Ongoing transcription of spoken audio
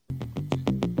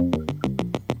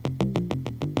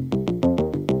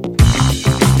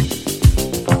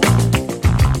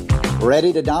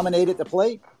Ready to dominate at the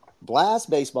plate? Blast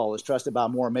Baseball is trusted by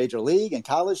more major league and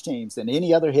college teams than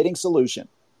any other hitting solution.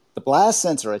 The Blast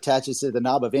sensor attaches to the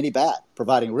knob of any bat,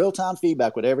 providing real-time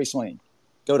feedback with every swing.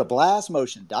 Go to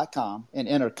blastmotion.com and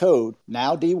enter code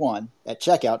NOWD1 at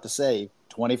checkout to save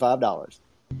 $25.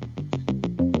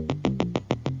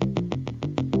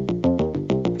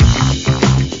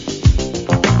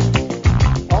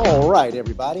 All right,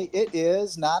 everybody, it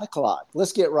is 9 o'clock.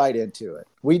 Let's get right into it.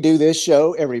 We do this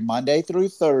show every Monday through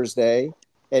Thursday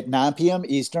at 9 p.m.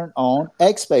 Eastern on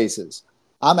X Spaces.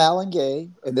 I'm Alan Gay,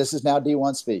 and this is Now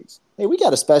D1 Speaks. Hey, we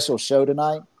got a special show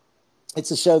tonight.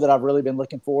 It's a show that I've really been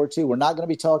looking forward to. We're not going to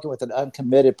be talking with an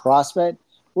uncommitted prospect.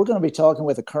 We're going to be talking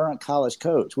with a current college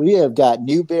coach. We have got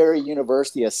Newberry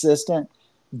University assistant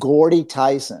Gordie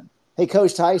Theisen. Hey,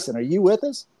 Coach Theisen, are you with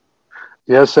us?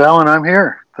 Yes, Alan, I'm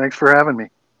here. Thanks for having me.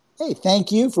 Hey,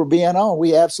 thank you for being on.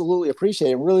 We absolutely appreciate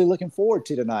it. I'm really looking forward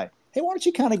to tonight. Hey, why don't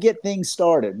you kind of get things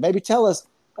started? Maybe tell us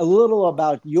a little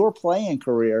about your playing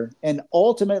career and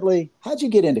ultimately, how'd you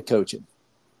get into coaching?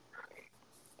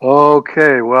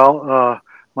 Okay, well,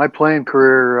 my playing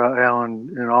career, Alan,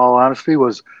 in all honesty,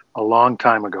 was a long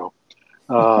time ago.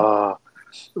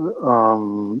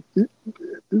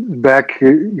 Back,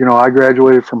 I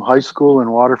graduated from high school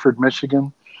in Waterford,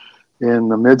 Michigan in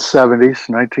the mid-'70s,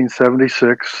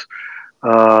 1976.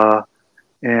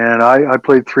 And I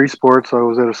played three sports. I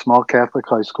was at a small Catholic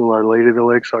high school, Our Lady of the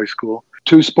Lakes High School.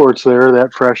 Two sports there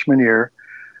that freshman year.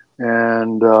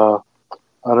 And I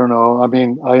don't know. I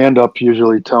mean, I end up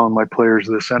usually telling my players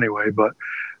this anyway, but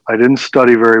I didn't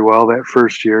study very well that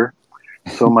first year.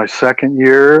 So my second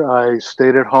year, I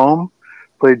stayed at home,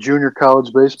 played junior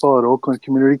college baseball at Oakland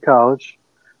Community College.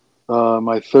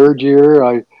 My third year,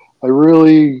 I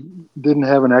really didn't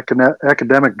have an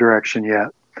academic direction yet.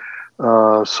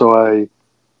 So I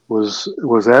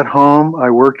was at home. I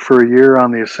worked for a year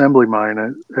on the assembly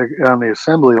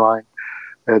line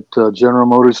at General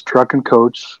Motors Truck and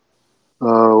Coach.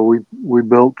 We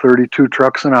built 32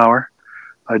 trucks an hour.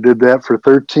 I did that for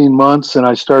 13 months, and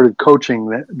I started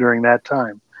coaching during that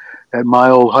time at my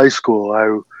old high school.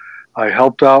 I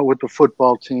helped out with the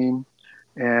football team,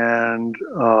 and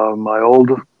my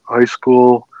old high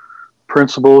school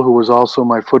principal, who was also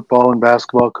my football and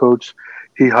basketball coach,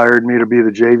 he hired me to be the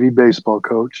JV baseball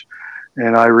coach.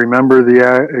 And I remember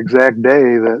the exact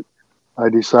day that I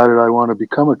decided I want to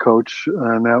become a coach,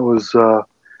 and that was it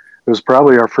was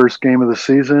probably our first game of the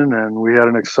season, and we had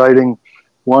an exciting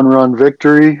one-run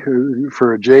victory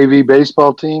for a JV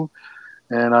baseball team,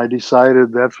 and I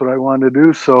decided that's what I wanted to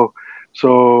do. So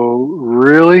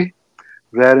really,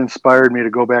 that inspired me to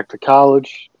go back to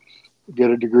college, get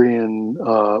a degree in,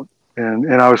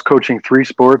 and I was coaching three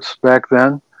sports back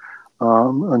then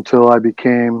until I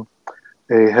became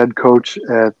a head coach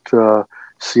at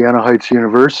Siena Heights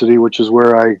University, which is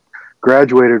where I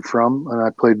graduated from, and I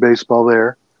played baseball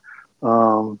there.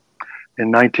 In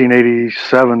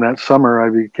 1987, that summer, I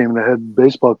became the head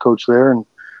baseball coach there, and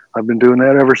I've been doing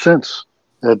that ever since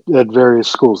at various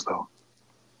schools, though.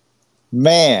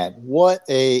 Man, what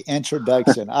a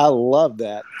introduction. I love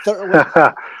that.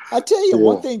 I tell you,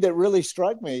 one thing that really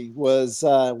struck me was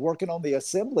working on the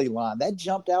assembly line. That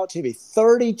jumped out to me.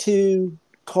 32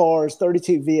 cars,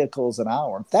 32 vehicles an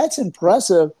hour. That's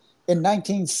impressive in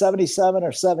 1977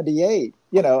 or 78.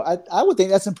 I would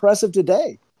think that's impressive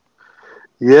today.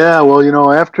 Yeah,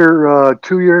 well, after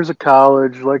 2 years of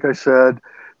college, like I said,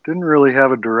 didn't really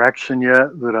have a direction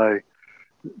yet that I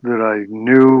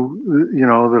knew,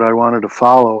 that I wanted to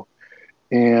follow.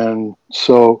 And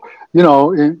so,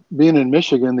 being in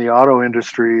Michigan, the auto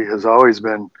industry has always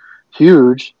been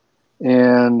huge.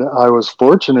 And I was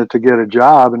fortunate to get a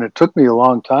job, and it took me a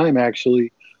long time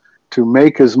actually to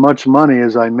make as much money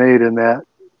as I made in that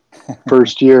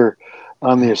first year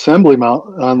on the assembly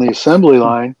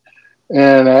line.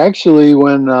 And actually,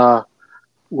 when I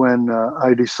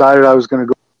decided I was going to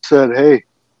go, I said, "Hey,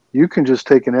 you can just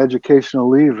take an educational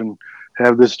leave and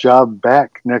have this job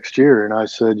back next year." And I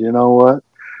said, "You know what?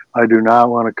 I do not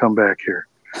want to come back here."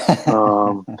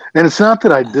 And it's not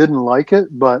that I didn't like it,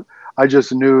 but I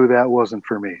just knew that wasn't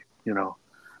for me,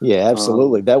 Yeah,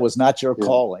 absolutely. That was not your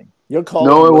calling. Your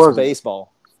calling was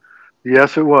baseball.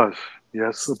 Yes, it was.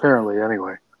 Yes, apparently,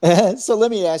 anyway. So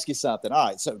let me ask you something. All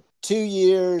right, so 2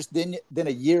 years, then a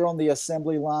year on the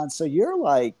assembly line. So you're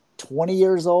like 20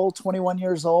 years old, 21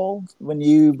 years old when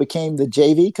you became the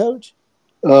JV coach?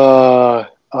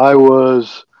 I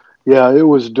was, it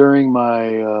was during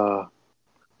my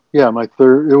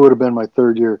third, it would have been my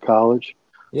third year of college.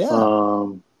 Yeah.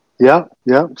 So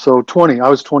I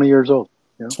was 20 years old.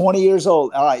 Yeah. 20 years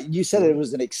old. All right. You said it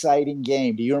was an exciting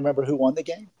game. Do you remember who won the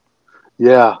game?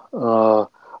 Yeah.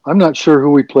 I'm not sure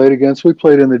who we played against. We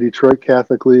played in the Detroit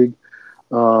Catholic League.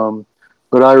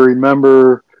 But I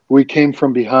remember we came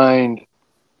from behind,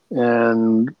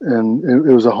 and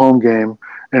it was a home game,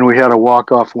 and we had a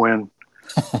walk-off win.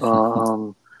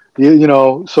 So it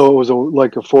was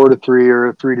like a 4-3 or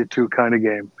a 3-2 kind of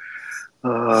game.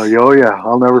 Oh yeah,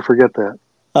 I'll never forget that.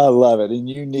 I love it. And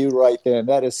you knew right then.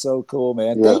 That is so cool,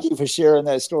 man. Yeah, Thank you for sharing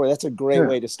that story. That's a great yeah,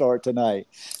 way to start tonight.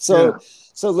 yeah.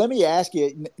 So let me ask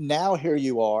you now, here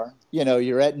you are,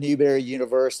 you're at Newberry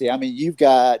University. I mean, you've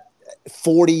got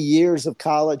 40 years of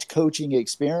college coaching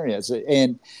experience.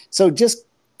 And so just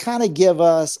kind of give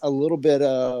us a little bit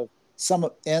of some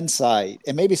insight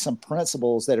and maybe some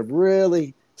principles that have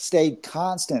really stayed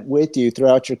constant with you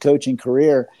throughout your coaching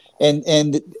career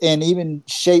and even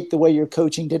shaped the way you're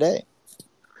coaching today.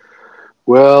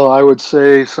 Well, I would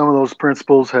say some of those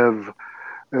principles have,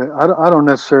 I don't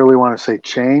necessarily want to say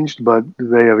changed, but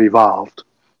they have evolved.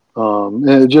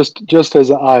 And just as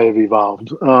I have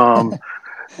evolved.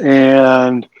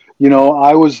 And,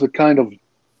 I was the kind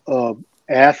of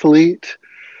athlete.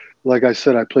 Like I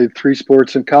said, I played 3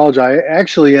 sports in college. I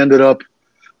actually ended up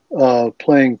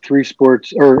playing 3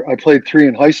 sports, or I played 3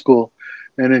 in high school.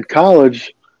 And in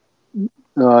college,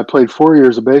 I played 4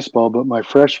 years of baseball, but my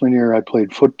freshman year, I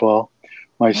played football.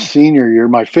 My senior year,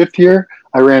 my 5th year,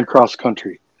 I ran cross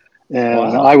country. And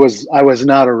Wow. I was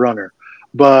not a runner,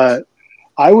 but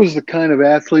I was the kind of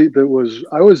athlete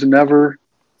I was never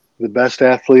the best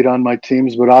athlete on my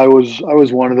teams, but I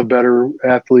was one of the better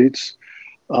athletes.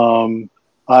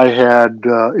 I had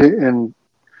in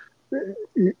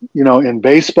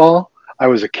baseball, I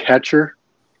was a catcher,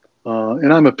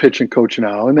 and I'm a pitching coach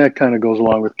now, and that kind of goes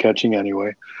along with catching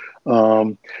anyway.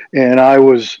 And I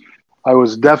was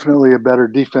definitely a better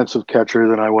defensive catcher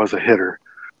than I was a hitter.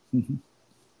 Mhm.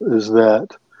 Is that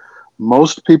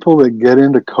most people that get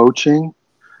into coaching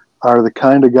are the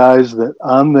kind of guys that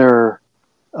on the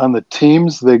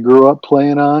teams they grew up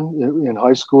playing on in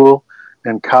high school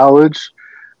and college,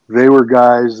 they were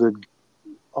guys that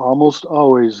almost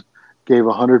always gave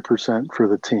 100% for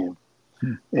the team.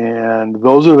 Hmm. And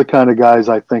those are the kind of guys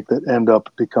I think that end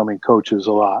up becoming coaches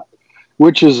a lot,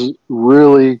 which is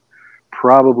really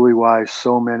probably why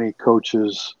so many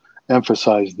coaches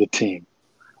emphasize the team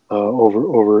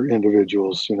over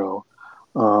individuals,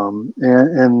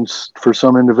 and for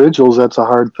some individuals, that's a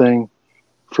hard thing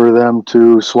for them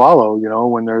to swallow,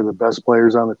 when they're the best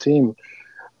players on the team.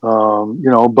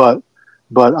 But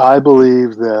I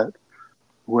believe that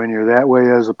when you're that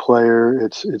way as a player,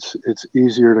 it's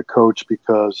easier to coach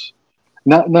because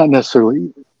not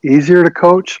necessarily easier to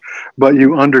coach, but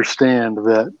you understand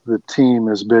that the team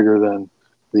is bigger than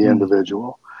the Hmm.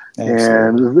 individual.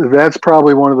 Absolutely. And that's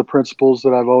probably one of the principles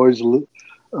that I've always,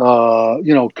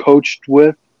 coached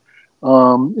with.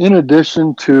 In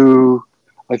addition to,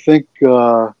 I think,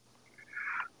 as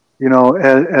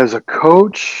a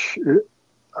coach,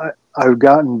 I've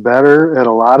gotten better at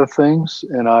a lot of things,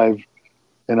 and I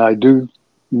do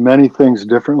many things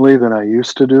differently than I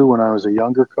used to do when I was a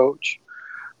younger coach.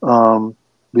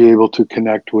 Be able to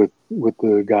connect with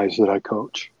the guys that I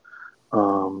coach,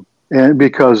 and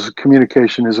because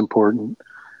communication is important,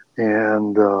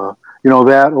 and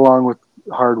that along with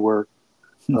hard work,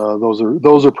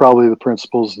 those are probably the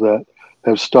principles that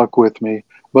have stuck with me.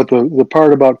 But the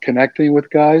part about connecting with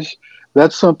guys,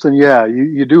 that's something. Yeah,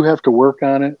 you do have to work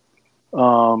on it,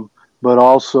 but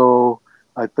also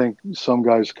I think some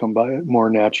guys come by it more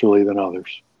naturally than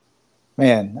others.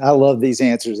 Man, I love these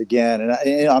answers again. And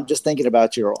I'm just thinking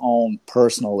about your own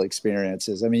personal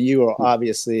experiences. I mean, you are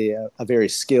obviously a very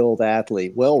skilled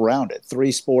athlete, well rounded,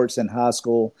 3 sports in high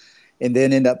school, and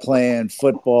then end up playing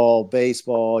football,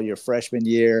 baseball your freshman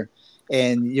year,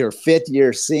 and your 5th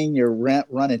year senior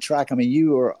running track. I mean,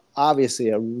 you are obviously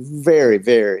a very,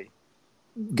 very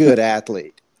good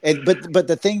athlete. But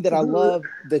the thing that I love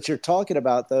that you're talking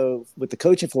about though with the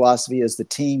coaching philosophy is the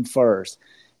team first.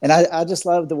 And I just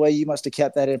love the way you must have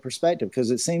kept that in perspective,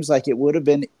 because it seems like it would have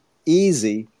been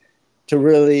easy to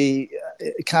really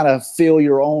kind of feel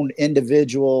your own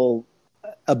individual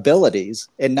abilities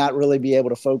and not really be able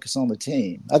to focus on the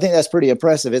team. I think that's pretty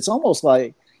impressive. It's almost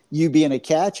like you being a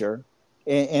catcher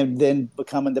and then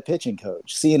becoming the pitching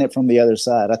coach, seeing it from the other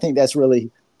side. I think that's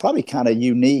really probably kind of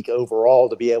unique overall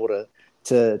to be able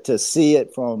to see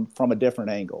it from a different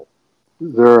angle.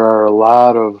 There are a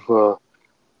lot of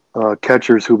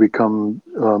catchers who become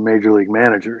major league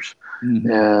managers,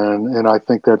 Mm-hmm. and I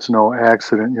think that's no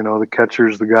accident. The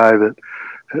catcher's the guy that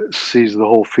sees the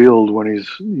whole field when he's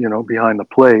behind the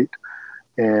plate,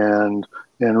 and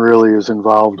really is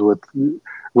involved with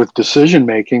decision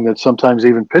making that sometimes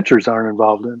even pitchers aren't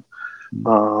involved in.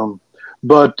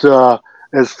 But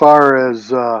as far as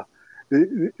the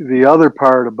other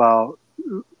part about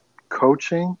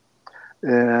coaching,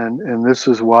 and this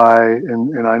is why,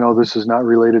 and I know this is not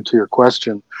related to your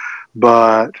question,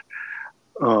 but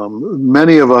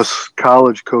many of us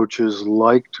college coaches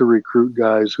like to recruit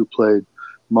guys who played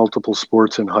multiple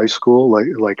sports in high school,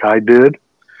 like I did,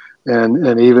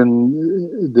 and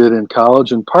even did in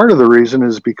college. And part of the reason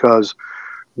is because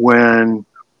when,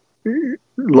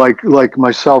 like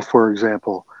myself, for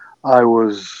example, I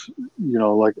was,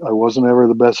 like I wasn't ever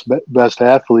the best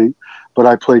athlete, but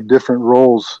I played different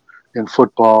roles in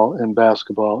football and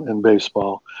basketball and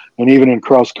baseball. And even in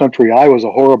cross country, I was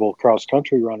a horrible cross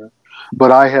country runner,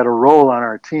 but I had a role on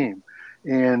our team.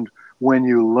 And when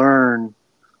you learn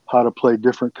how to play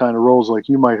different kind of roles, like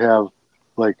you might have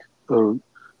like a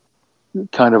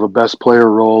kind of a best player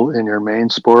role in your main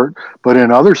sport, but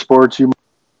in other sports, you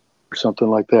or something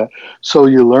like that. So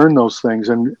you learn those things,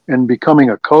 and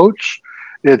becoming a coach,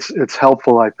 it's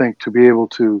helpful, I think, to be able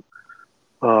to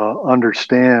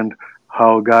understand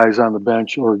how guys on the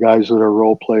bench or guys that are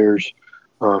role players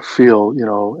feel,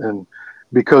 and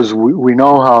because we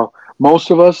know how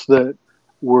most of us that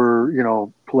were,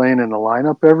 playing in the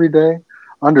lineup every day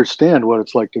understand what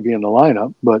it's like to be in the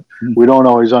lineup, but we don't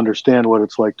always understand what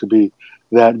it's like to be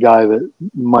that guy that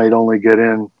might only get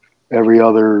in every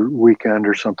other weekend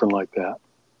or something like that.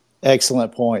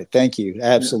 Excellent point. Thank you.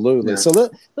 Absolutely. Yeah. So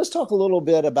let's talk a little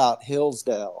bit about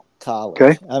Hillsdale College.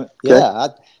 Okay. I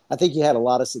think you had a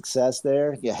lot of success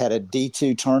there. You had a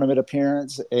D2 tournament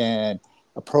appearance and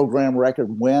a program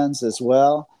record wins as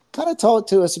well. Kind of talk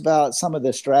to us about some of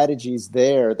the strategies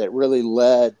there that really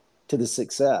led to the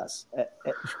success,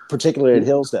 particularly at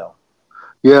Hillsdale.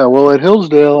 Yeah, well, at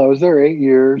Hillsdale, I was there 8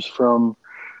 years from,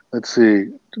 let's see,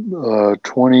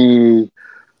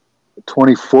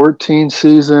 2014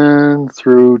 season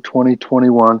through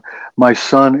 2021. My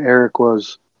son, Eric,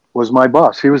 was my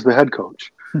boss. He was the head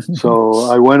coach.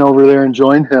 So I went over there and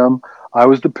joined him. I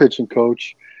was the pitching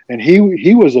coach, and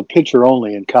he was a pitcher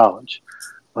only in college.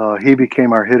 He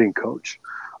became our hitting coach.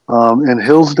 And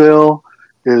Hillsdale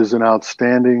is an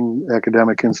outstanding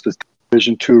academic institution,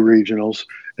 Division II regionals,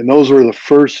 and those were the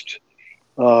first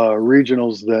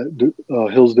regionals that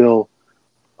Hillsdale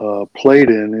played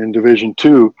in Division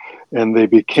II, and they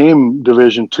became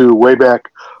Division II way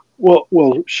back.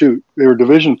 Well, shoot, they were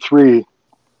Division III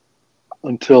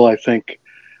until I think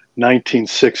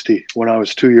 1960 when I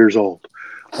was 2 years old.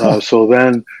 So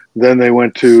then they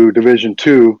went to Division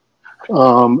II,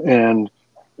 and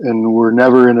were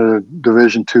never in a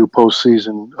Division II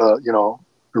postseason,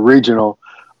 regional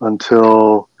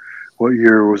until what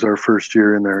year was our first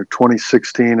year in there?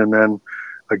 2016, and then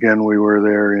again we were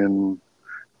there in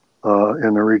the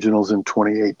regionals in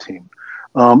 2018.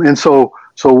 And so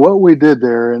what we did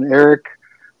there, and Eric,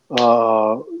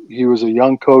 he was a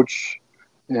young coach,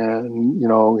 and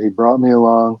he brought me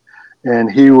along, and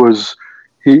he was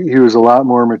a lot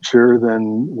more mature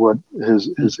than what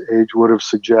his age would have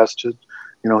suggested.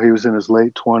 He was in his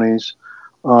late 20s.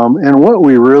 And what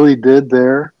we really did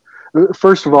there,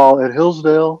 first of all, at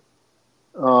Hillsdale,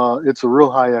 it's a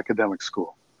real high academic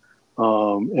school.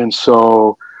 And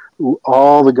so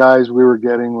all the guys we were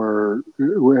getting were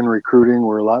in recruiting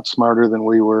were a lot smarter than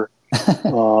we were.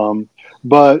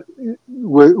 But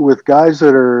with guys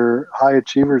that are high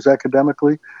achievers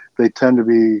academically, they tend to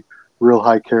be real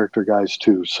high character guys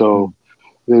too. So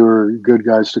they were good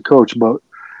guys to coach. But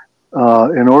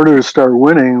in order to start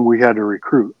winning, we had to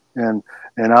recruit. And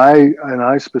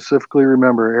I specifically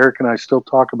remember, Eric and I still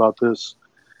talk about this.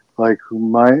 Like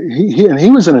he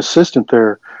was an assistant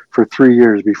there for 3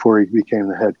 years before he became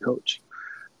the head coach.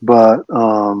 But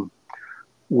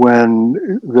when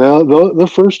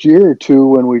the first year or two,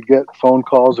 when we'd get phone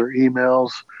calls or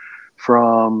emails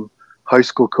from high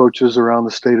school coaches around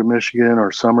the state of Michigan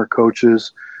or summer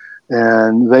coaches,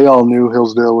 and they all knew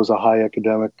Hillsdale was a high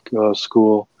academic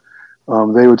school,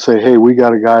 they would say, "Hey, we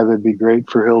got a guy that'd be great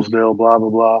for Hillsdale, blah, blah,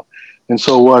 blah." And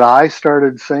so what I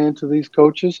started saying to these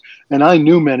coaches, and I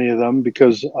knew many of them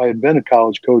because I had been a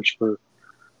college coach for,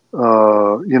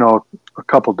 a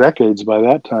couple decades by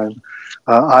that time,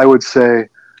 I would say,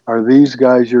 "Are these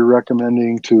guys you're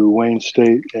recommending to Wayne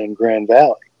State and Grand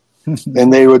Valley?"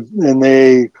 and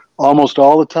they almost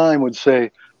all the time would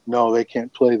say, "No, they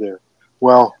can't play there."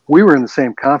 Well, we were in the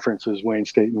same conference as Wayne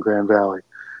State and Grand Valley.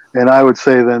 And I would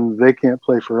say then they can't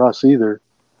play for us either,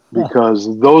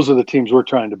 because those are the teams we're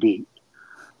trying to beat.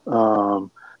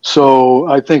 So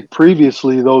I think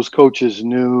previously those coaches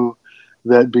knew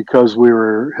that because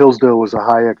Hillsdale was a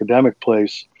high academic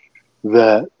place,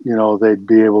 that, they'd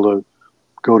be able to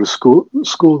go to school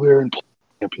there and play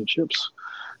championships.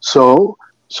 So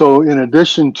in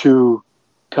addition to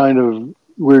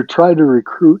we tried to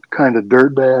recruit kind of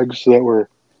dirtbags that were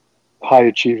high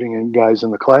achieving and guys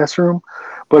in the classroom,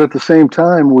 but at the same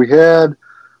time we had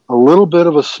a little bit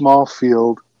of a small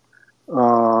field,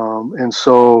 and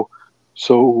so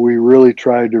we really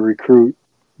tried to recruit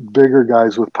bigger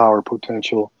guys with power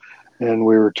potential, and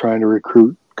we were trying to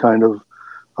recruit kind of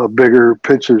bigger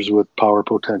pitchers with power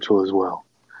potential as well.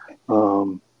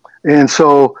 And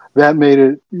so that made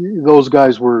it, those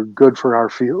guys were good for our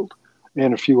field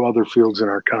and a few other fields in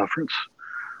our conference.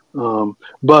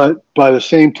 But by the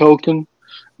same token,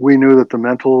 we knew that the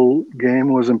mental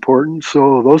game was important.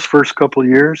 So those first couple of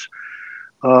years,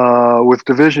 with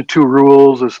Division II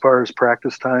rules as far as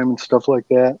practice time and stuff like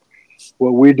that,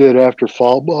 what we did after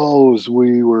fall ball was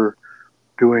we were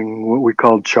doing what we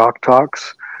called chalk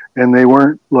talks, and they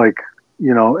weren't like,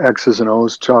 X's and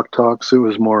O's chalk talks. It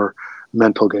was more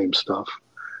mental game stuff.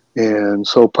 And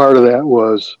so part of that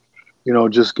was,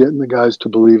 just getting the guys to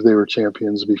believe they were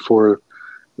champions before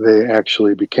they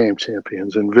actually became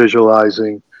champions, and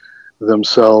visualizing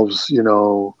themselves,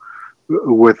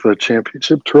 with a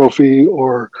championship trophy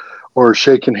or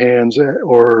shaking hands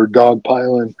or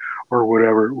dogpiling or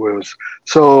whatever it was.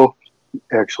 So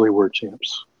actually we're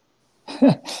champs.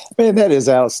 Man, that is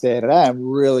outstanding. I am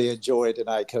really enjoying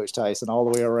tonight, Coach Theisen, all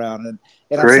the way around. And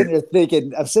I'm Great.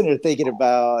 sitting here thinking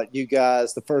about you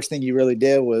guys. The first thing you really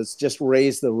did was just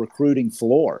raise the recruiting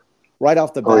floor right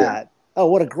off the bat. Oh,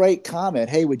 what a great comment.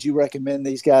 Hey, would you recommend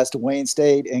these guys to Wayne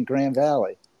State and Grand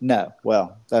Valley? No.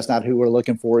 Well, that's not who we're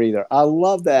looking for either. I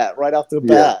love that right off the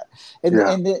bat. And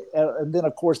then,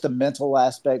 of course, the mental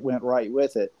aspect went right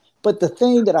with it. But the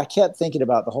thing that I kept thinking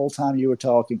about the whole time you were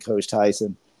talking, Coach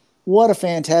Theisen, what a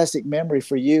fantastic memory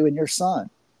for you and your son.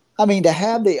 I mean, to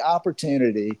have the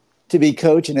opportunity to be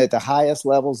coaching at the highest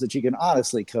levels that you can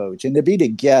honestly coach, and to be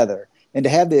together, and to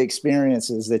have the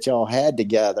experiences that y'all had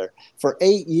together for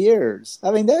 8 years.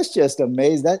 I mean, that's just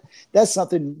amazing. That's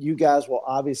something you guys will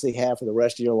obviously have for the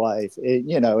rest of your life,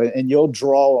 and you'll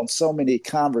draw on so many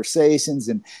conversations.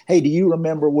 And, hey, do you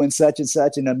remember when such and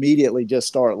such, and immediately just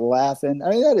start laughing?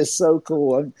 I mean, that is so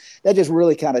cool. I mean, that just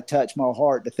really kind of touched my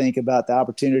heart to think about the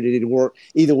opportunity to work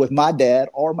either with my dad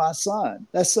or my son.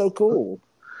 That's so cool.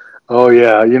 Oh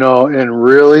yeah. And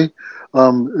really,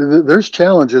 there's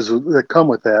challenges that come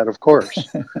with that, of course.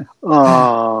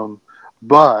 But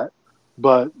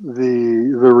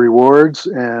the rewards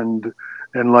and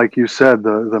like you said,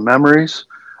 the memories,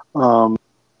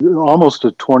 almost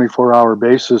a 24-hour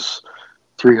basis,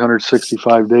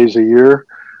 365 days a year,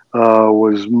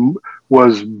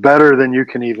 was better than you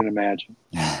can even imagine.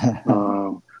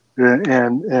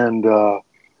 And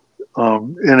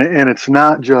it's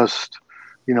not just,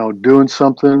 doing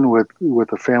something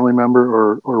with a family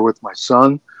member or with my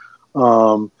son,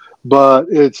 but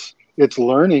it's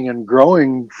learning and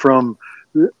growing from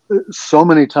so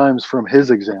many times from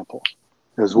his example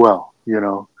as well.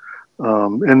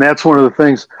 And that's one of the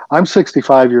things. I'm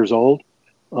 65 years old,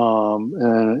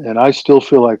 and I still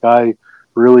feel like I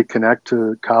really connect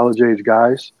to college age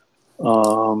guys,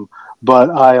 but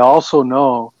I also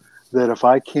know that if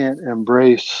I can't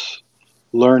embrace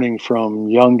learning from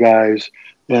young guys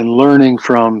and learning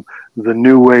from the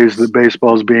new ways that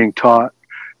baseball is being taught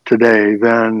today,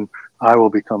 then I will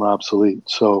become obsolete.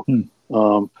 So,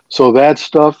 so that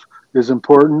stuff is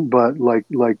important. But like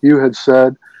you had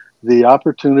said, the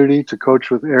opportunity to coach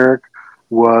with Eric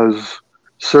was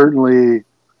certainly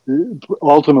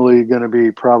ultimately going to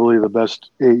be probably the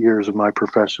best 8 years of my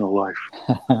professional life.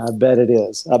 I bet it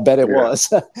is. I bet it was.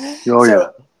 Oh, yeah.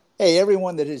 Hey,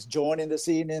 everyone that is joining this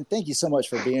evening, thank you so much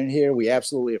for being here. We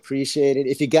absolutely appreciate it.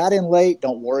 If you got in late,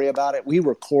 don't worry about it. We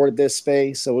record this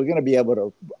space, so we're going to be able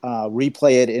to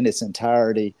replay it in its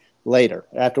entirety later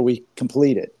after we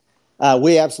complete it.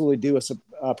 We absolutely do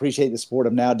appreciate the support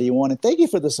of Now D1, and thank you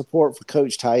for the support for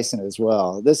Coach Theisen as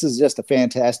well. This is just a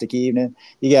fantastic evening.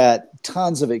 You got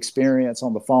tons of experience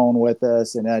on the phone with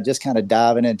us, and just kind of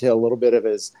diving into a little bit of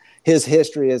his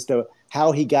history as to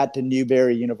how he got to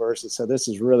Newberry University. So this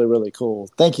is really, really cool.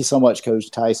 Thank you so much, Coach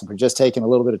Theisen, for just taking a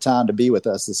little bit of time to be with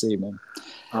us this evening.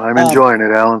 I'm enjoying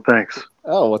it, Alan. Thanks.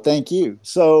 Oh, well, thank you.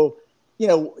 So,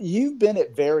 you've been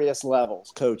at various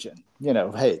levels coaching.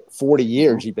 40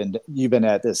 years you've been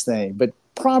at this thing. But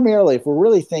primarily, if we're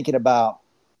really thinking about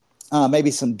maybe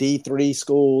some D3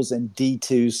 schools and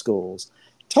D2 schools,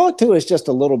 talk to us just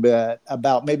a little bit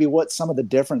about maybe what some of the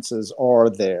differences are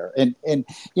there, and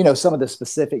some of the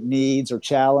specific needs or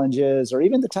challenges, or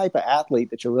even the type of athlete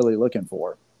that you're really looking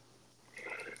for.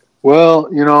 Well,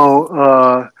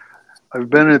 I've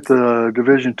been at the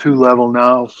Division II level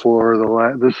now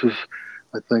for this is,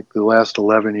 I think, the last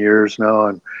 11 years now.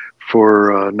 And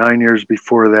for 9 years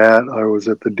before that. I was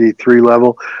at the D3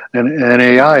 level and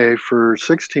NAIA for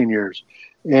 16 years.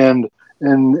 And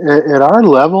at our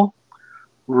level,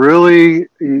 really,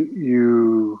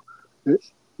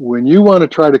 when you want to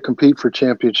try to compete for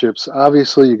championships,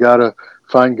 obviously you got to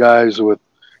find guys with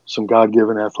some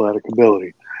God-given athletic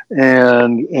ability.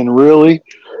 And really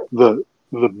the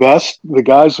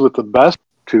guys with the best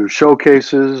to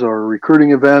showcases or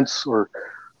recruiting events or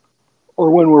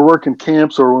when we're working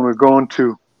camps or when we're going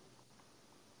to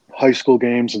high school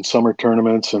games and summer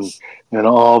tournaments and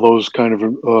all those kind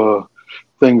of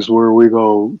things where we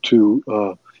go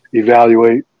to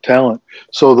evaluate talent.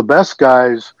 So the best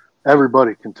guys,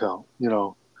 everybody can tell,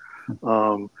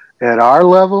 at our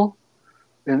level.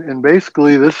 And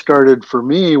basically this started for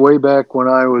me way back when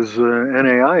I was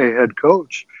NAIA head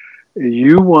coach.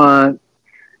 You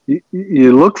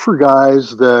look for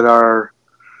guys that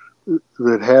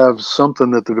have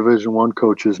something that the Division I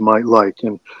coaches might like.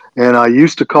 And I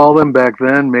used to call them back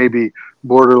then maybe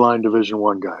borderline Division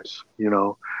I guys,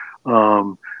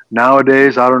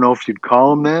 Nowadays, I don't know if you'd call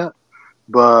them that,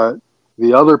 but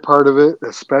the other part of it,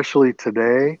 especially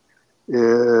today,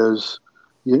 is,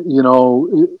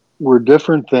 we're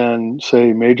different than,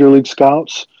 say, Major League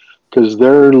Scouts, because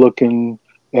they're looking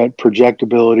at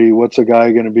projectability. What's a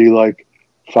guy going to be like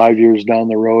 5 years down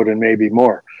the road and maybe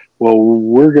more? Well,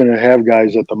 we're going to have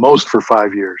guys at the most for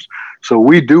 5 years. So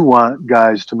we do want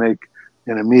guys to make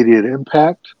an immediate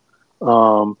impact.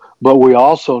 But we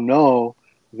also know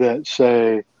that,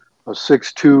 say, a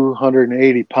 6'2",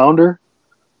 180-pounder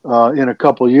in a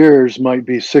couple years might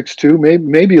be 6'2",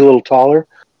 maybe a little taller.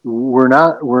 We're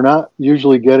not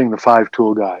usually getting the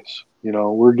 5-tool guys.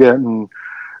 We're getting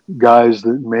guys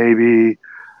that maybe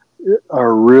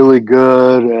are really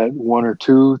good at one or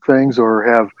two things, or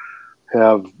have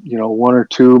one or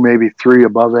two, maybe three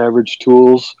above average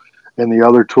tools, and the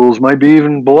other tools might be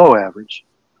even below average.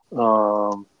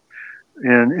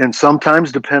 And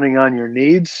sometimes, depending on your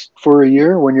needs for a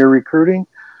year when you're recruiting,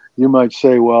 you might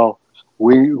say, well,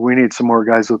 we need some more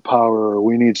guys with power, or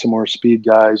we need some more speed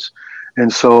guys.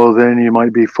 And so then you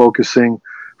might be focusing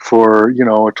for, a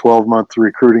 12-month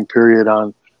recruiting period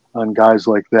on guys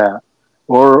like that.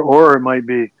 Or it might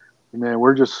be, man,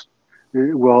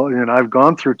 and I've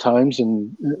gone through times,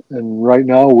 and right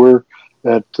now we're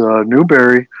at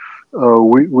Newberry.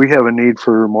 We have a need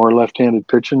for more left-handed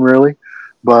pitching, really.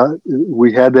 But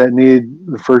we had that need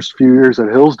the first few years at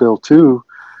Hillsdale too.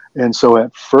 And so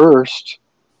at first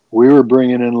we were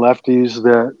bringing in lefties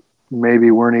that maybe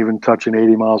weren't even touching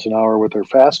 80 miles an hour with their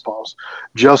fastballs,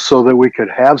 just so that we could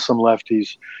have some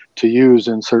lefties to use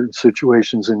in certain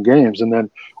situations in games. And then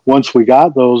once we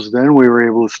got those, then we were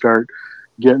able to start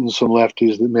getting some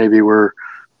lefties that maybe were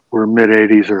mid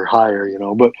 80s or higher,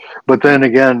 but then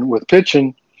again, with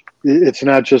pitching, it's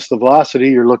not just the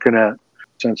velocity. You're looking at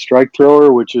strike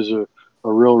thrower, which is a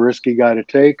real risky guy to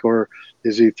take, or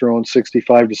is he throwing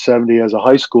 65 to 70 as a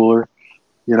high schooler,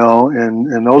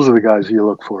 and those are the guys you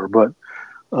look for. But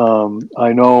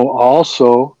I know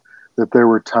also that there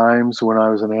were times when I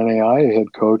was an NAIA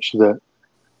head coach that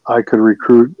I could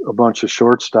recruit a bunch of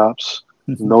shortstops,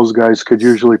 and those guys could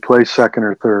usually play second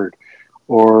or third,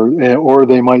 or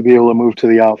they might be able to move to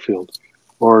the outfield,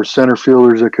 or center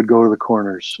fielders that could go to the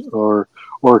corners, or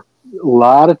a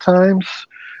lot of times,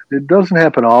 it doesn't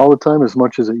happen all the time as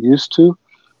much as it used to,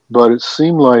 but it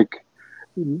seemed like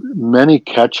many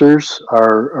catchers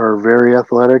are very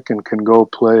athletic and can go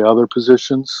play other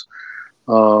positions.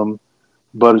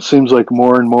 But it seems like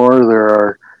more and more there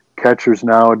are catchers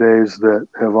nowadays that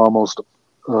have almost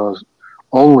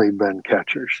only been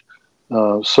catchers.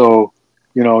 So,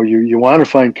 you want to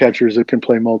find catchers that can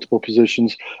play multiple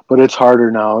positions, but it's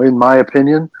harder now, in my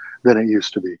opinion, than it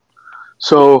used to be.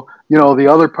 So, the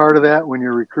other part of that, when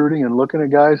you're recruiting and looking at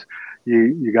guys,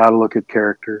 you got to look at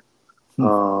character,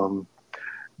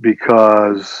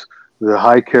 because the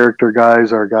high character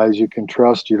guys are guys you can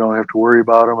trust. You don't have to worry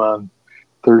about them on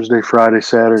Thursday, Friday,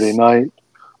 Saturday night.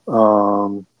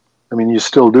 You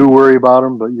still do worry about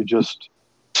them, but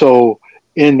so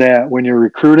in that, when you're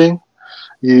recruiting,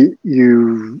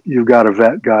 you've got to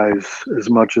vet guys as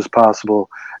much as possible,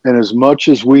 and as much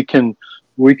as we can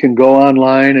go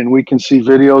online and we can see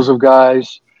videos of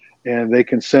guys, and they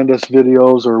can send us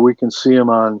videos, or we can see them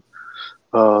on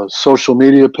social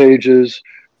media pages.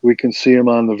 We can see them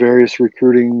on the various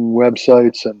recruiting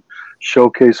websites and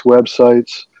showcase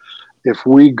websites. If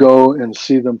we go and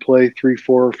see them play 3,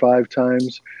 4, or 5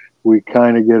 times, we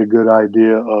kind of get a good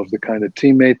idea of the kind of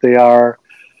teammate they are,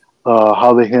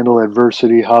 how they handle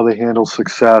adversity, how they handle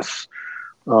success,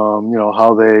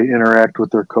 how they interact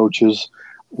with their coaches,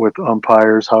 with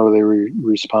umpires, how do they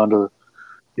respond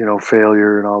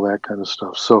failure and all that kind of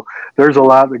stuff. So there's a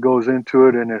lot that goes into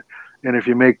it. And if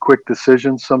you make quick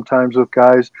decisions sometimes with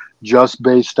guys just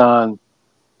based on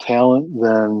talent,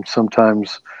 then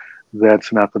sometimes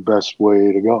that's not the best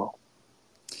way to go.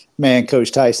 Man,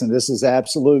 Coach Theisen, this is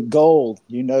absolute gold.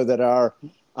 You know that our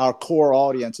core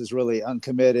audience is really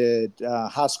uncommitted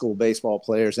high school baseball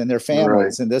players and their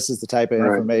families, Right. and this is the type of Right.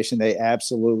 information they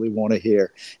absolutely want to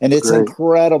hear. And it's Great.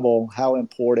 incredible how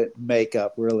important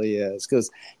makeup really is,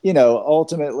 because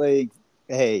ultimately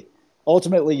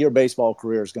your baseball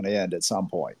career is going to end at some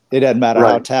point. It doesn't matter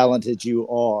how Right. talented you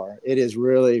are. It is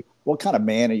really what kind of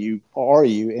man are you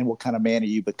and what kind of man are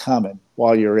you becoming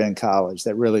while you're in college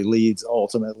that really leads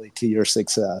ultimately to your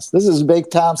success. This is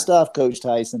big time stuff, Coach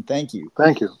Theisen. Thank you.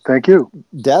 Thank you. Thank you.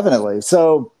 Definitely.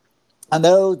 So I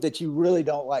know that you really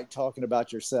don't like talking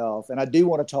about yourself, and I do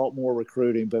want to talk more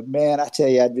recruiting, but man, I tell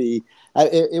you,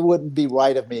 it wouldn't be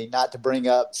right of me not to bring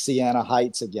up Siena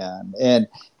Heights again. And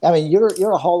I mean,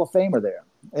 you're a Hall of Famer there.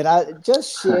 And I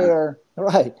just share,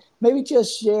 right, maybe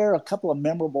just share a couple of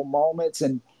memorable moments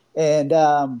and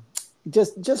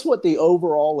just what the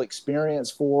overall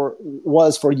experience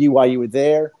was for you while you were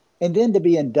there, and then to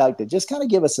be inducted. Just kind of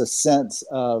give us a sense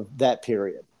of that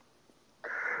period.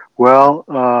 Well,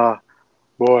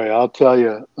 boy, I'll tell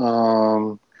you,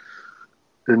 and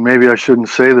maybe I shouldn't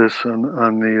say this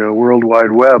on the World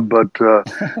Wide Web, but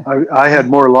I had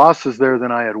more losses there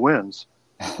than I had wins.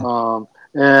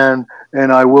 And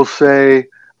I will say,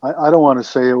 I don't want to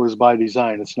say it was by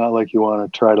design. It's not like you want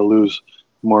to try to lose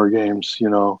more games,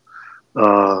 than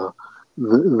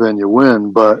you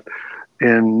win. But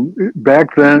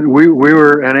back then, we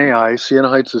were NAI. Siena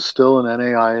Heights is still an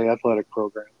NAI athletic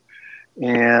program,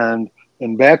 and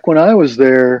back when I was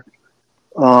there,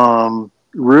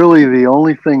 really the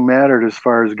only thing mattered as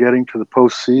far as getting to the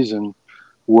postseason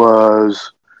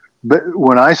was. But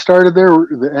when I started there,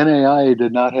 the NAIA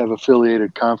did not have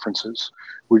affiliated conferences.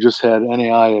 We just had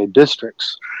NAIA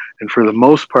districts. And for the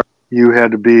most part, you had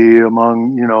to be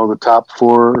among, the top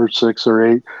 4 or 6 or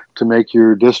 8 to make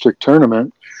your district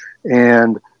tournament.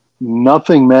 And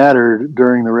nothing mattered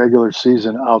during the regular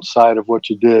season outside of what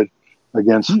you did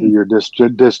against your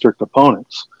district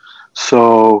opponents.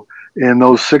 So in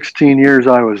those 16 years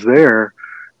I was there,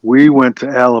 we went to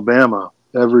Alabama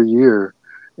every year.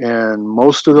 And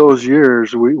most of those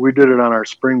years, we did it on our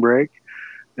spring break.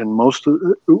 And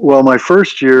my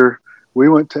first year, we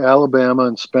went to Alabama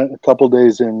and spent a couple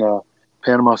days in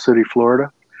Panama City,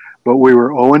 Florida. But we were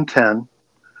 0-10.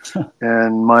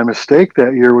 And my mistake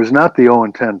that year was not the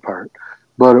 0-10 part,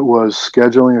 but it was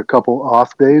scheduling a couple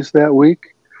off days that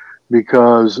week,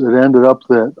 because it ended up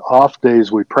that off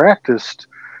days we practiced,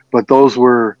 but those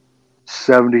were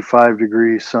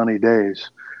 75-degree sunny days.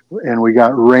 And we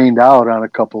got rained out on a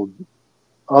couple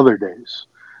other days.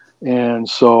 And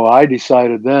so I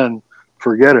decided then,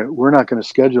 forget it, we're not going to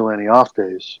schedule any off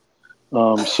days.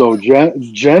 So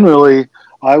generally,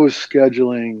 I was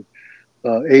scheduling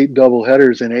 8 double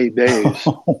headers in 8 days.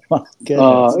 Oh, my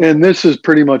goodness. And this is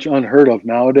pretty much unheard of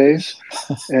nowadays.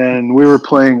 And we were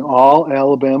playing all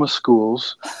Alabama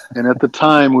schools. And at the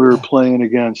time, we were playing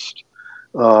against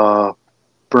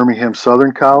Birmingham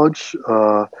Southern College,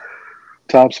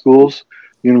 top schools,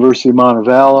 University of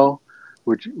Montevallo,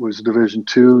 which was Division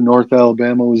II. North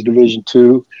Alabama was Division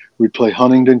II. We'd play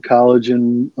Huntingdon College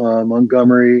in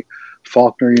Montgomery,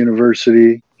 Faulkner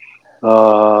University,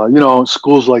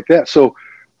 schools like that. So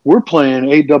we're playing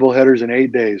 8 doubleheaders in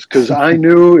 8 days, because I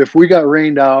knew if we got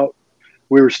rained out,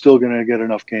 we were still going to get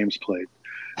enough games played.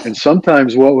 And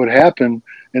sometimes what would happen,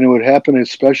 and it would happen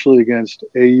especially against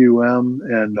AUM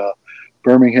and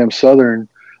Birmingham Southern,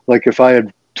 like if I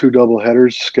had 2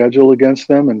 doubleheaders scheduled against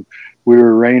them and we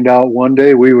were rained out one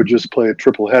day, we would just play a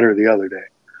triple header the other day.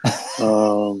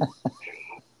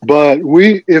 But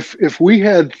if we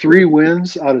had 3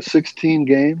 wins out of 16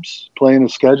 games playing a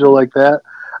schedule like that,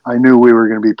 I knew we were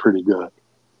going to be pretty good.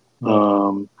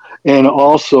 And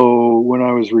also, when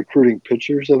I was recruiting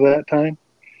pitchers of that time,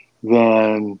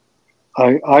 then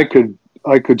I could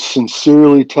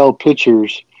sincerely tell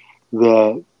pitchers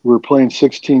that we're playing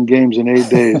 16 games in 8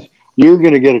 days. You're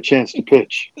going to get a chance to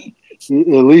pitch at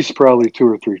least probably 2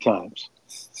 or 3 times.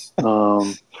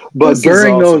 But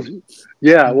during those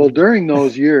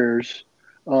years,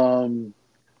 you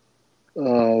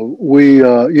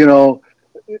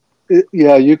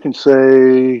can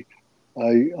say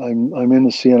I'm in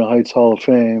the Siena Heights Hall of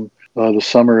Fame the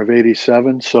summer of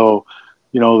 '87. So,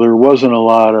 there weren't a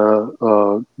lot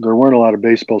of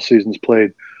baseball seasons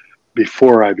played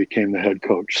before I became the head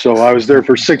coach. So I was there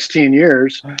for 16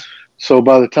 years. So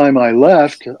by the time I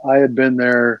left, I had been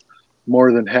there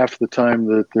more than half the time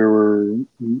that there were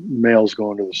males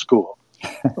going to the school.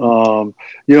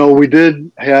 We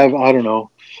did have, I don't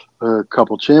know, a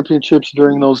couple championships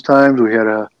during those times. We had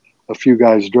a few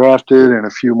guys drafted and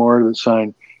a few more that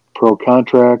signed pro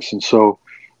contracts. And so,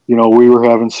 we were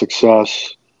having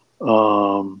success.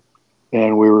 And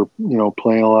we were,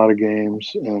 playing a lot of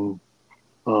games. And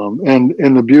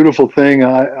the beautiful thing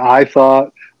I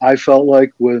felt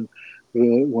like when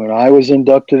I was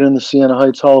inducted in the Siena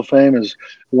Heights Hall of Fame is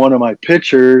one of my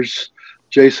pitchers,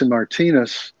 Jason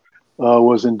Martinez,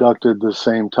 was inducted the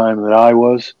same time that I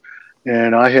was.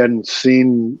 And I hadn't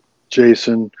seen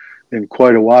Jason in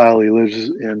quite a while. He lives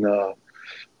in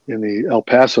the El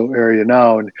Paso area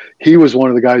now. And he was one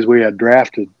of the guys we had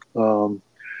drafted.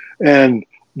 And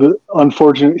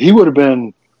unfortunately, he would have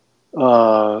been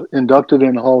inducted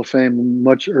in the Hall of Fame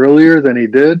much earlier than he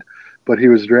did, but he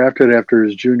was drafted after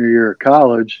his junior year of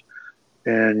college,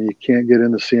 and you can't get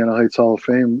in the Siena Heights Hall of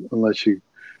Fame unless you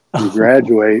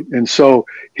graduate. And so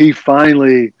he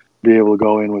finally be able to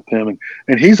go in with him,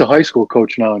 and he's a high school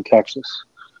coach now in Texas.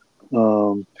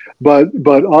 But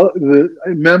all the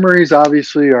memories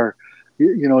obviously are,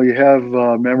 you have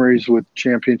memories with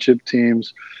championship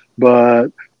teams, but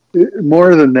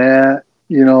more than that,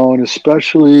 and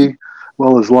especially,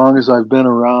 as long as I've been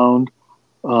around,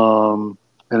 and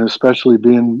especially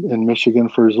being in Michigan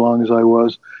for as long as I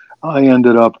was, I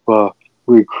ended up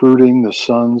recruiting the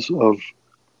sons of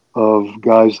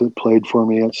guys that played for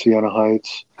me at Siena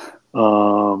Heights.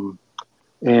 And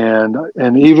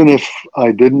even if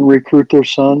I didn't recruit their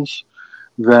sons,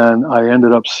 then I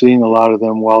ended up seeing a lot of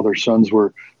them while their sons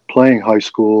were playing high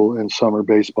school and summer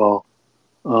baseball,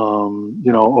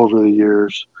 over the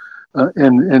years.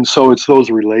 And so it's those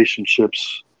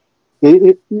relationships.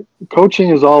 Coaching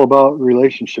is all about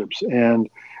relationships, and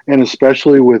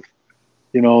especially with,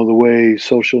 the way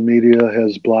social media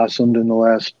has blossomed in the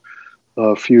last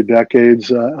few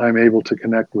decades, I'm able to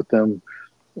connect with them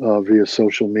via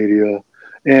social media,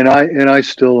 and I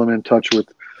still am in touch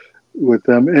with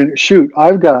them. And shoot,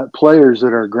 I've got players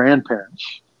that are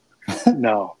grandparents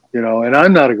now, and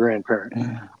I'm not a grandparent.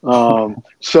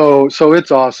 So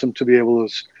it's awesome to be able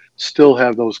to still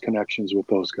have those connections with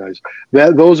those guys.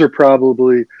 Those are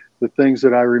probably the things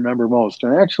that I remember most.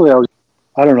 And actually,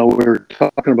 I don't know, we were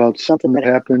talking about something that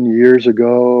happened years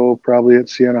ago, probably at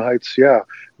Siena Heights. Yeah,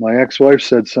 my ex-wife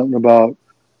said something about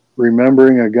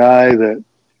remembering a guy that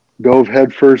dove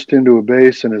headfirst into a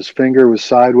base and his finger was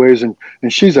sideways, and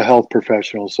she's a health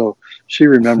professional, so she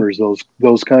remembers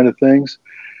those kind of things.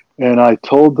 And I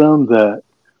told them that,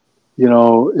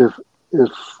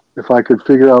 if I could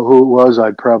figure out who it was,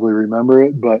 I'd probably remember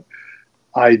it. But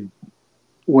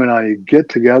when I get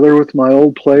together with my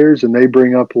old players and they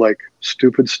bring up like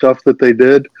stupid stuff that they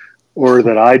did or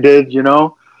that I did,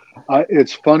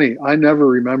 it's funny. I never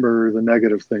remember the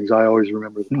negative things. I always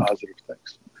remember the positive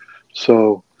things.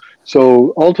 So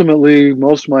ultimately,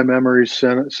 most of my memories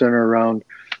center around,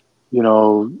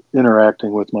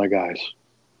 interacting with my guys.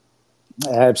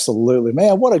 Absolutely,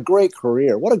 man. What a great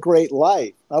career. What a great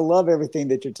life. I love everything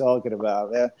that you're talking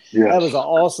about. Yes. That was an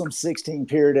awesome 16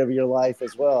 period of your life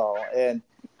as well. And,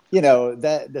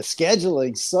 that the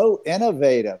scheduling so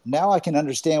innovative. Now I can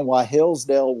understand why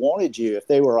Hillsdale wanted you. If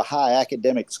they were a high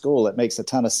academic school, it makes a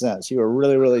ton of sense. You were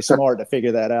really, really smart to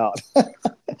figure that out.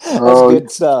 That's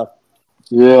good stuff.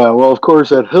 Yeah. Well, of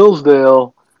course, at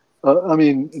Hillsdale,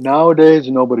 nowadays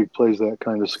nobody plays that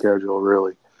kind of schedule,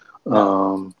 really.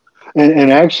 No.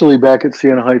 And actually, back at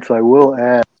Siena Heights, I will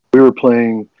add, we were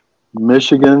playing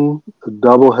Michigan, a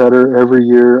doubleheader every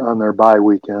year on their bye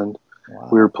weekend. Wow.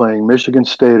 We were playing Michigan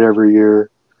State every year.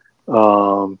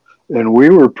 And we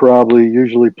were probably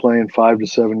usually playing 5 to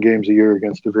 7 games a year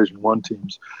against Division I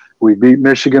teams. We beat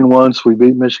Michigan once. We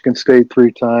beat Michigan State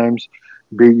 3 times.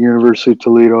 Beat University of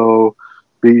Toledo.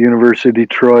 Beat University of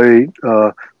Detroit.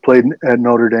 Played at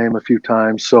Notre Dame a few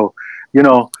times. So,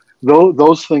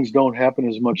 those things don't happen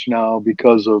as much now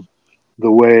because of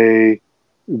the way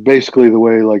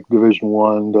like Division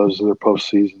I does their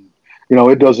postseason.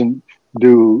 It doesn't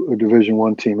do a Division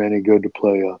I team any good to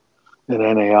play an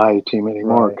NAIA team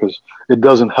anymore because it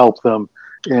doesn't help them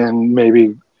in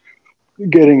maybe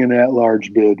getting an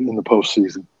at-large bid in the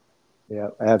postseason. Yeah,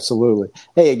 absolutely.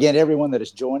 Hey, again, everyone that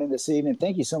is joining this evening,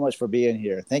 thank you so much for being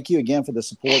here. Thank you again for the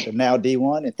support of Now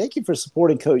D1, and thank you for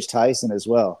supporting Coach Theisen as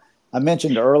well. I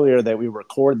mentioned earlier that we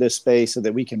record this space so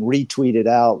that we can retweet it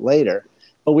out later,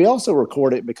 but we also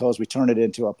record it because we turn it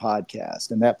into a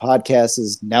podcast, and that podcast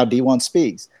is Now D1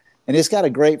 Speaks, and it's got a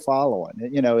great following.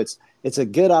 It's a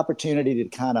good opportunity to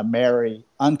kind of marry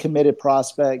uncommitted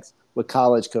prospects with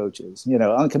college coaches.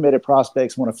 Uncommitted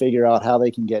prospects want to figure out how they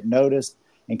can get noticed,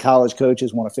 and college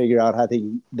coaches want to figure out how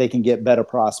they can get better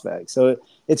prospects. So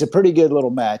it's a pretty good little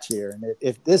match here. And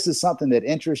if this is something that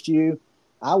interests you,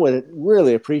 I would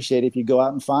really appreciate if you go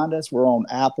out and find us. We're on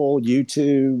Apple,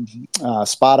 YouTube,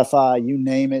 Spotify, you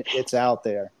name it, it's out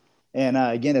there. And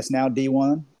again, it's Now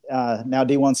D1, Now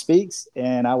D1 Speaks,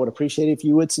 and I would appreciate if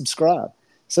you would subscribe.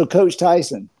 So, Coach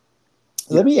Theisen,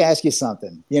 let me ask you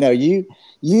something.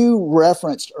 You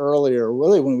referenced earlier,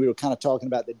 really, when we were kind of talking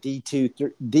about the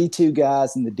D2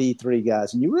 guys and the D3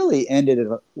 guys, and you really ended it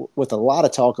with a lot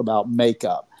of talk about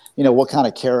makeup, what kind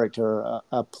of character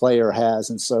a player has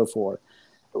and so forth.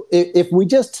 If we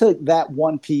just took that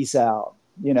one piece out,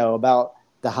 about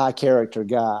the high character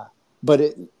guy, but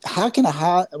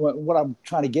what I'm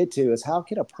trying to get to is how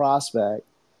can a prospect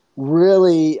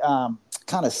really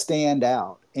kind of stand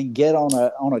out and get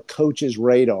on a coach's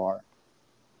radar?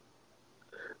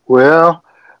 Well,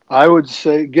 I would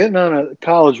say getting on a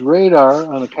college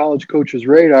coach's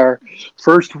radar,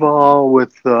 first of all,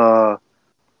 with the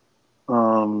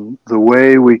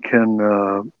way we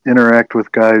can interact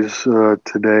with guys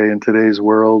today in today's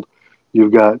world,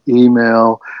 you've got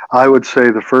email. I would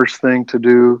say the first thing to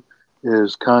do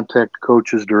is contact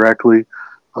coaches directly.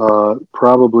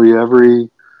 Probably every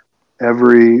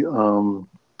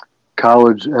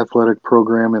college athletic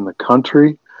program in the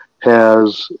country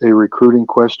has a recruiting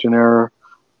questionnaire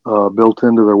built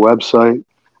into their website,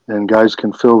 and guys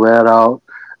can fill that out.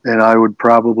 And I would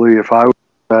probably, if I would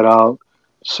fill that out,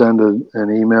 send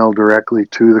an email directly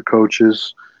to the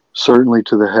coaches, certainly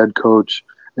to the head coach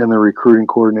and the recruiting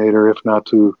coordinator, if not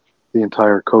to the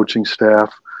entire coaching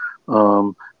staff.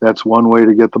 That's one way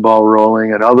to get the ball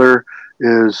rolling. Another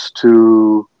is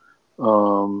to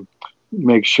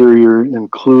make sure you're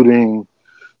including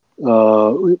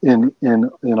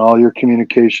in all your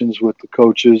communications with the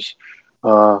coaches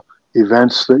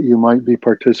events that you might be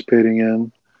participating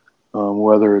in,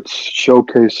 whether it's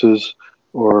showcases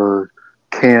or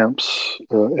camps,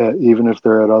 even if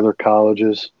they're at other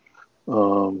colleges,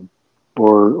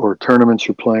 or tournaments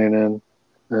you're playing in,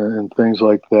 and things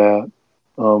like that.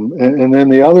 And then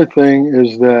the other thing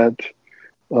is that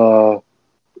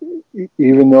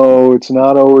even though it's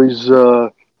not always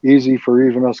easy for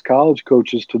even us college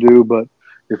coaches to do, but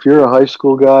if you're a high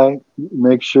school guy,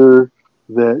 make sure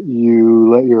that you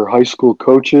let your high school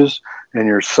coaches and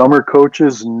your summer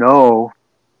coaches know,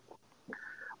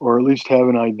 or at least have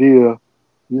an idea,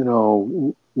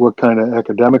 what kind of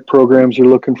academic programs you're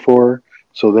looking for,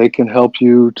 so they can help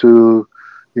you to,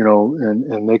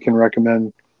 and they can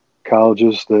recommend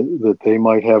colleges that they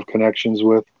might have connections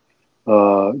with,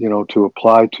 to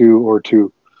apply to, or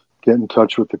to get in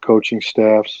touch with the coaching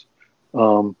staffs.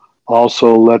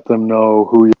 Also let them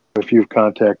know if you've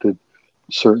contacted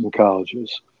certain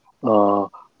colleges.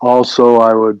 Also,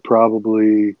 I would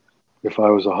probably, if I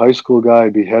was a high school guy,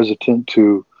 be hesitant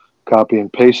to copy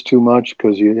and paste too much,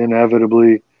 because you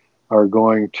inevitably are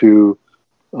going to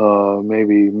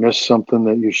maybe miss something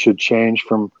that you should change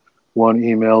from one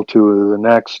email to the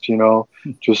next.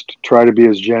 Just try to be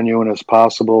as genuine as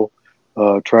possible.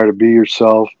 Try to be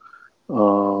yourself.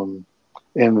 And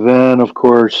then, of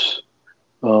course,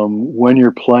 when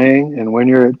you're playing and when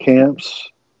you're at camps,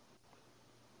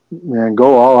 man,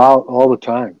 go all out all the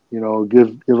time.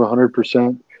 Give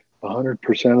 100%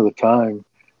 of the time.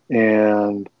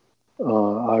 And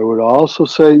I would also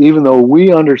say, even though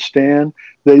we understand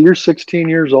that you're 16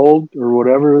 years old or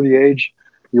whatever the age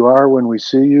you are when we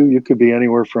see you, you could be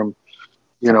anywhere from,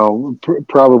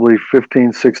 probably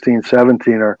 15, 16,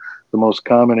 17 are the most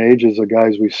common ages of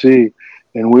guys we see.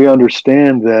 And we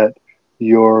understand that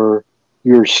you're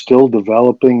still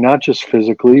developing, not just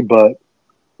physically, but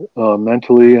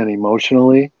mentally and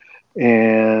emotionally.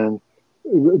 But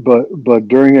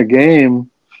during a game,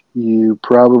 you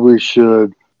probably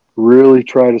should really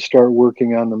try to start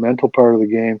working on the mental part of the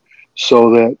game, so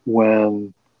that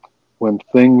when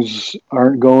things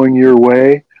aren't going your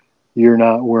way, you're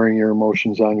not wearing your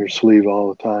emotions on your sleeve all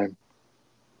the time.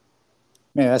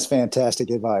 Man, that's fantastic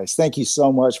advice. Thank you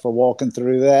so much for walking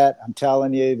through that. I'm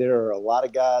telling you, there are a lot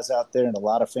of guys out there and a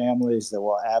lot of families that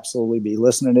will absolutely be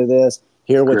listening to this,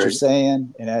 hear what you're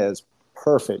saying, and that is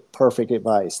perfect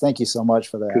advice. Thank you so much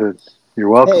for that. Good. You're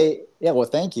welcome. Hey, yeah, well,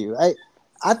 thank you.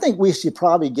 I think we should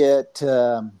probably get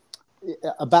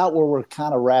about where we're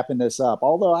kind of wrapping this up.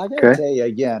 Although I got to tell you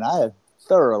again, I have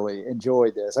thoroughly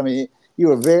enjoyed this. I mean, you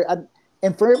were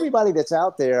and for everybody that's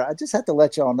out there, I just have to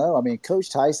let y'all know, I mean,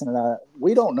 Coach Theisen and I,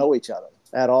 we don't know each other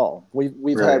at all.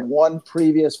 We've had one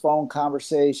previous phone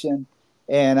conversation,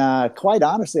 and quite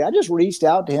honestly, I just reached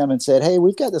out to him and said, hey,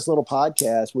 we've got this little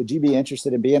podcast. Would you be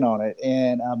interested in being on it?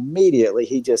 And immediately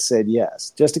he just said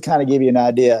yes, just to kind of give you an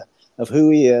idea of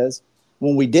who he is.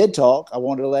 when we did talk, I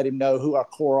wanted to let him know who our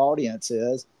core audience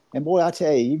is. And boy, I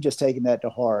tell you, you've just taken that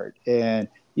to heart. And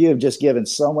you have just given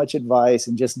so much advice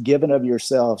and just given of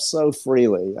yourself so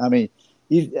freely. I mean,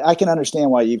 I can understand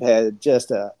why you've had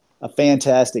just a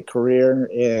fantastic career.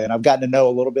 And I've gotten to know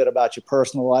a little bit about your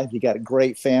personal life. You got a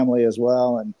great family as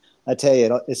well. And I tell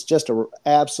you, it's just an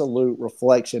absolute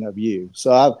reflection of you.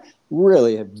 So I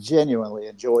really have genuinely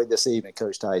enjoyed this evening,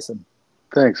 Coach Theisen.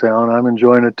 Thanks, Alan. I'm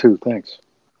enjoying it too. Thanks.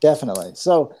 Definitely.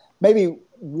 So maybe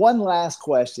one last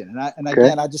question. And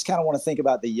again, I just kind of want to think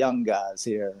about the young guys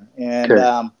here.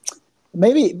 And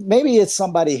maybe it's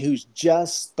somebody who's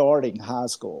just starting high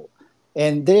school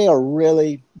and they are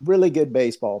really, really good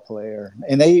baseball player.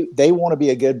 And they want to be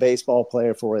a good baseball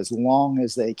player for as long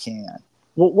as they can.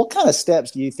 What kind of steps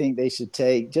do you think they should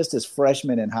take just as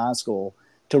freshmen in high school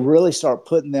to really start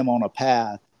putting them on a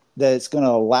path that's going to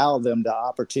allow them the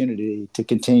opportunity to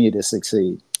continue to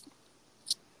succeed?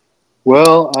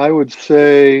 Well, I would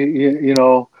say,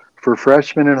 for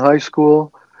freshmen in high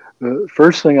school, the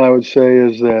first thing I would say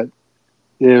is that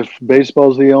if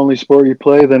baseball is the only sport you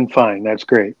play, then fine, that's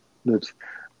great.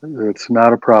 That's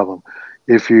not a problem.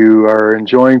 If you are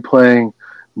enjoying playing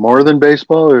more than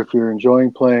baseball, or if you're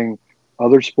enjoying playing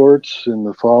other sports in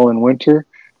the fall and winter,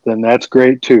 then that's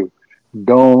great too.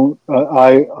 Don't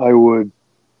I would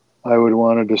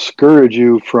want to discourage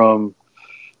you from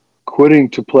quitting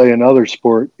to play another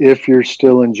sport if you're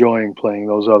still enjoying playing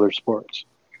those other sports,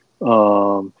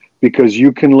 because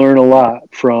you can learn a lot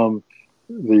from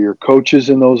your coaches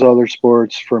in those other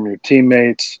sports, from your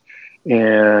teammates,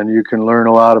 and you can learn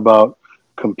a lot about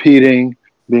competing,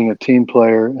 being a team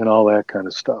player, and all that kind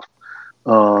of stuff.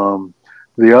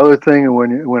 The other thing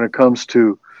when it comes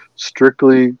to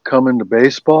strictly coming to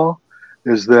baseball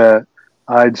is that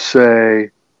I'd say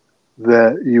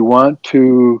that you want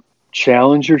to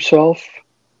challenge yourself,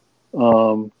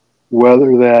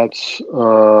 whether that's,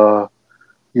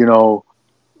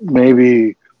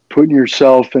 maybe putting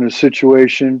yourself in a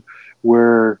situation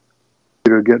where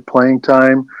to get playing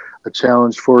time, a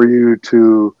challenge for you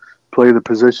to play the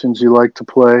positions you like to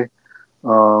play,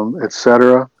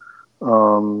 etc.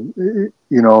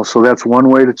 So that's one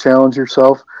way to challenge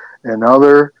yourself.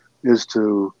 Another is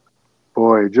to,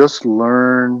 just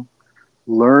learn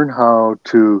how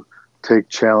to take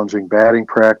challenging batting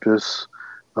practice,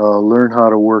 learn how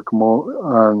to work more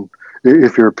on,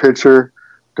 if you're a pitcher,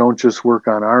 don't just work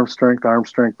on arm strength. Arm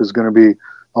strength is going to be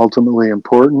ultimately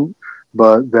important,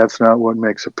 but that's not what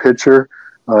makes a pitcher.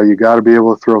 You got to be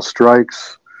able to throw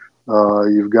strikes.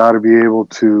 You've got to be able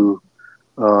to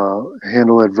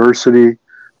handle adversity.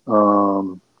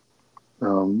 And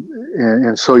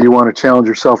so you want to challenge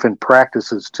yourself in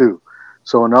practices too.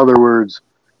 So in other words,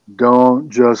 don't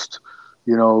just,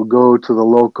 go to the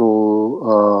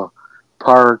local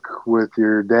park with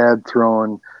your dad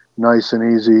throwing nice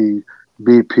and easy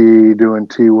BP, doing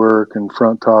tee work and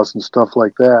front toss and stuff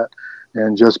like that.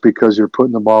 And just because you're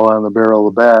putting the ball on the barrel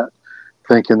of the bat,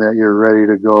 thinking that you're ready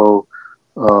to go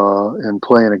and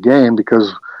play in a game,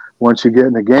 because once you get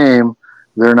in a game,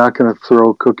 they're not going to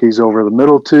throw cookies over the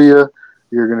middle to you.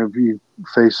 You're going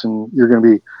to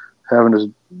be having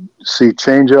to see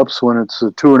change-ups when it's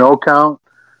a 2-0 count,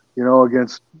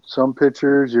 against some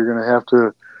pitchers. You're going to have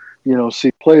to,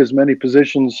 play as many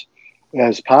positions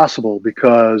as possible,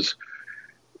 because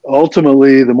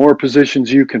ultimately the more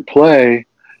positions you can play,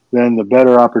 then the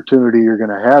better opportunity you're going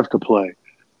to have to play.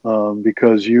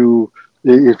 Because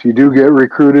if you do get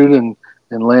recruited and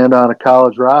land on a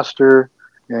college roster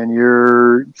and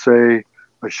you're, say,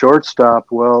 a shortstop,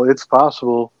 well, it's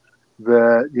possible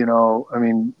that,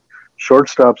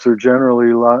 shortstops are generally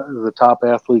the top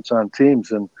athletes on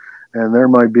teams, and there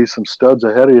might be some studs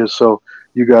ahead of you. So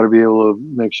you got to be able to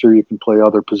make sure you can play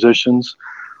other positions.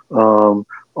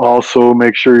 Also,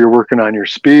 make sure you're working on your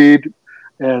speed.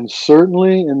 And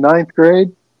certainly in ninth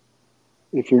grade,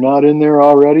 if you're not in there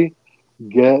already,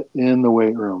 get in the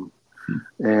weight room.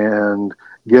 And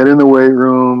get in the weight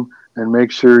room and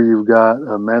make sure you've got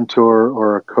a mentor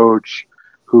or a coach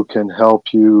who can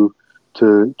help you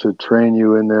to train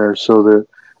you in there, so that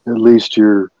at least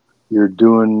you're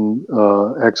doing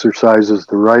exercises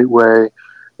the right way,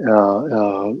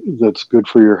 that's good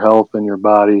for your health and your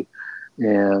body,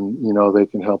 and they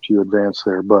can help you advance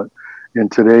there. But in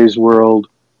today's world,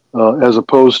 as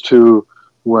opposed to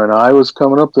when I was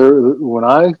coming up there, when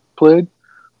I played,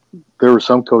 there were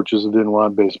some coaches that didn't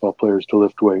want baseball players to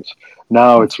lift weights.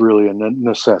 Now it's really a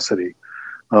necessity.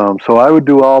 So I would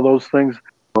do all those things,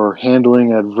 or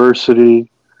handling adversity,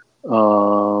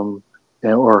 or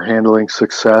handling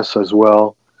success as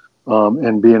well,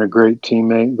 and being a great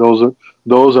teammate.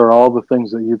 Those are all the things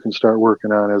that you can start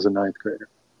working on as a ninth grader.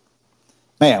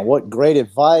 Man, what great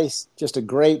advice. Just a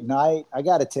great night. I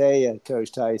got to tell you,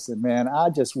 Coach Theisen, man, I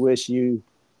just wish you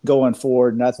going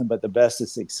forward nothing but the best of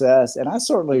success. And I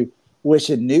certainly wish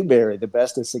Newberry the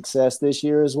best of success this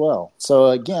year as well. So,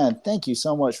 again, thank you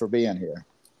so much for being here.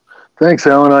 Thanks,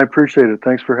 Alan. I appreciate it.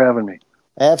 Thanks for having me.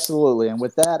 Absolutely. And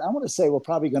with that, I want to say we're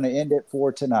probably going to end it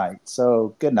for tonight.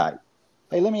 So, good night.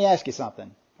 Hey, let me ask you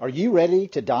something. Are you ready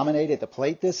to dominate at the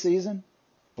plate this season?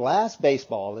 Blast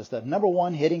Baseball is the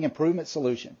 #1 hitting improvement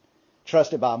solution,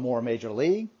 trusted by more major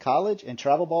league, college, and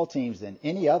travel ball teams than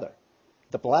any other.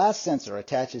 The Blast sensor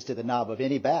attaches to the knob of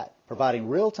any bat, providing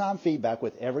real-time feedback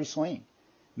with every swing.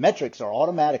 Metrics are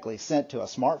automatically sent to a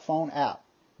smartphone app,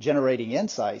 generating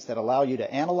insights that allow you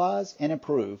to analyze and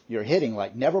improve your hitting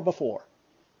like never before.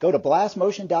 Go to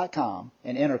blastmotion.com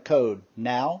and enter code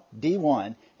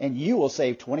NOWD1 and you will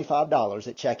save $25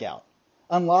 at checkout.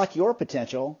 Unlock your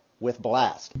potential with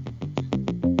Blast.